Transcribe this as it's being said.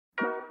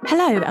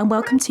Hello and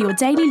welcome to your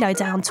Daily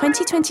Lowdown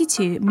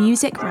 2022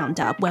 Music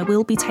Roundup, where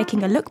we'll be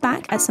taking a look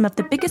back at some of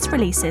the biggest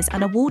releases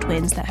and award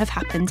wins that have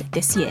happened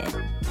this year.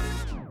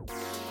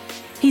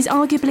 He's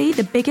arguably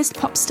the biggest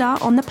pop star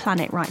on the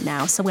planet right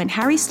now, so when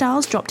Harry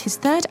Styles dropped his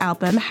third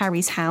album,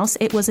 Harry's House,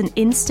 it was an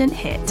instant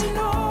hit.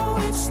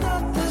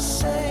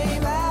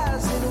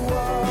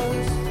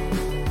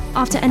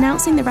 After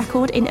announcing the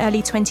record in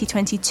early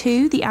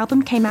 2022, the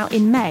album came out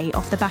in May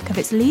off the back of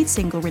its lead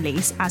single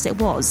release, As It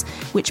Was,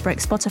 which broke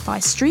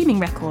Spotify's streaming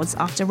records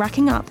after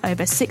racking up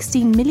over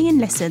 16 million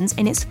listens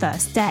in its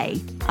first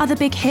day. Other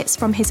big hits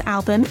from his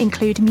album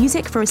include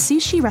Music for a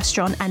Sushi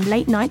Restaurant and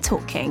Late Night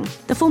Talking.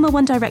 The former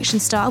One Direction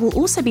star will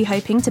also be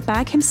hoping to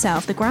bag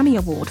himself the Grammy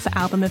Award for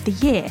Album of the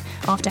Year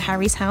after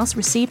Harry's House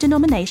received a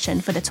nomination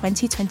for the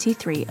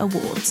 2023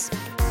 awards.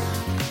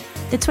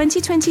 The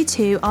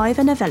 2022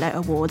 Ivor Novello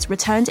Awards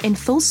returned in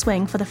full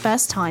swing for the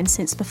first time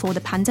since before the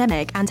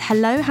pandemic, and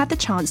Hello had the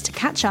chance to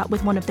catch up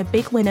with one of the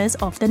big winners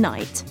of the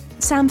night.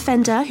 Sam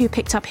Fender, who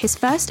picked up his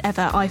first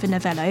ever Ivor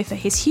Novello for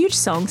his huge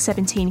song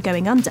 17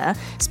 Going Under,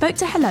 spoke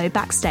to Hello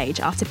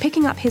backstage after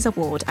picking up his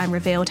award and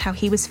revealed how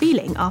he was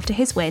feeling after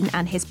his win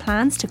and his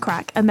plans to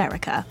crack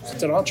America. I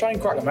don't know, I'll try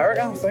and crack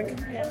America, I think.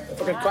 If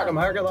I could crack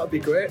America, that'd be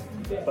great.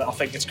 But I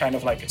think it's kind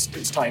of like it's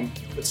time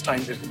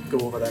to go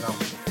over there now.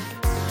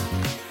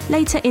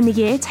 Later in the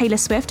year, Taylor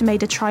Swift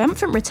made a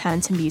triumphant return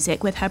to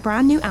music with her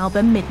brand new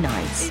album,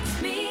 Midnight.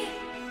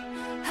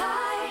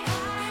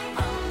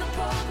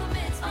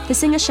 The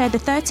singer shared the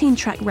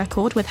 13-track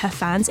record with her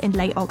fans in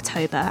late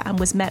October and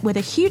was met with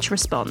a huge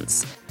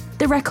response.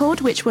 The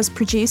record, which was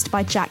produced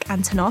by Jack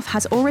Antonoff,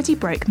 has already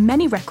broke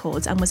many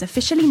records and was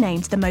officially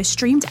named the most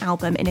streamed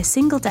album in a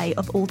single day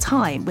of all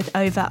time, with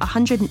over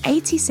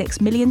 186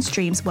 million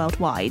streams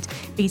worldwide,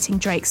 beating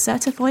Drake's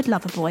Certified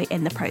Lover Boy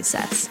in the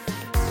process.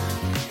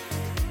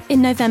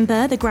 In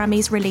November, the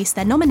Grammys released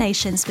their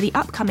nominations for the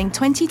upcoming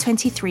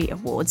 2023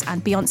 awards,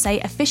 and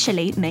Beyoncé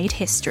officially made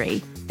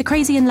history. The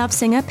Crazy in Love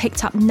singer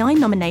picked up 9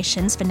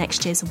 nominations for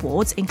next year's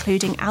awards,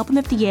 including Album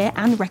of the Year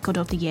and Record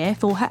of the Year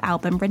for her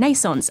album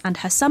Renaissance and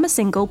her summer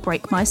single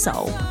Break My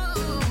Soul.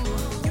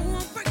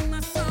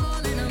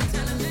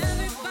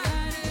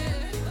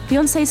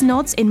 Beyoncé's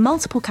nods in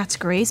multiple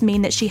categories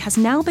mean that she has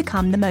now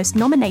become the most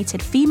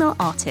nominated female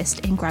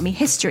artist in Grammy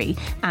history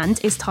and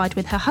is tied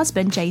with her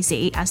husband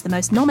Jay-Z as the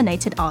most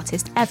nominated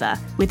artist ever,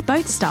 with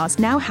both stars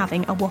now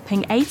having a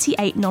whopping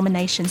 88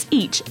 nominations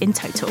each in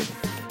total.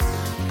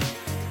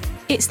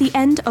 It's the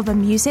end of a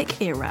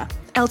music era.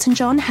 Elton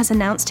John has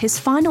announced his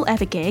final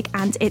ever gig,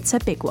 and it's a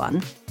big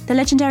one. The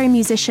legendary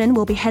musician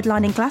will be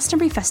headlining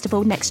Glastonbury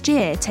Festival next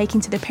year, taking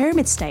to the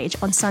Pyramid Stage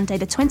on Sunday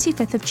the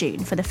 25th of June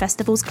for the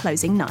festival's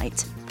closing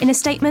night. In a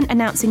statement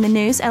announcing the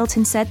news,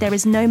 Elton said there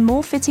is no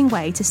more fitting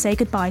way to say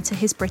goodbye to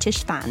his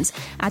British fans,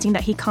 adding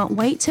that he can't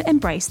wait to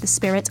embrace the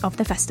spirit of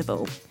the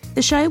festival.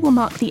 The show will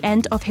mark the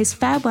end of his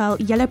farewell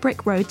Yellow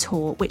Brick Road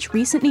tour, which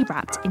recently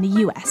wrapped in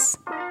the US.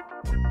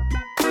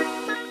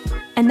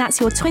 And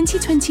that's your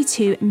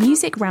 2022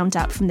 Music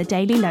Roundup from the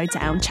Daily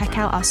Lowdown. Check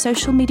out our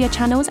social media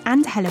channels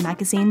and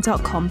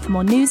hellomagazine.com for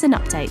more news and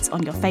updates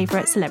on your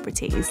favourite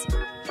celebrities.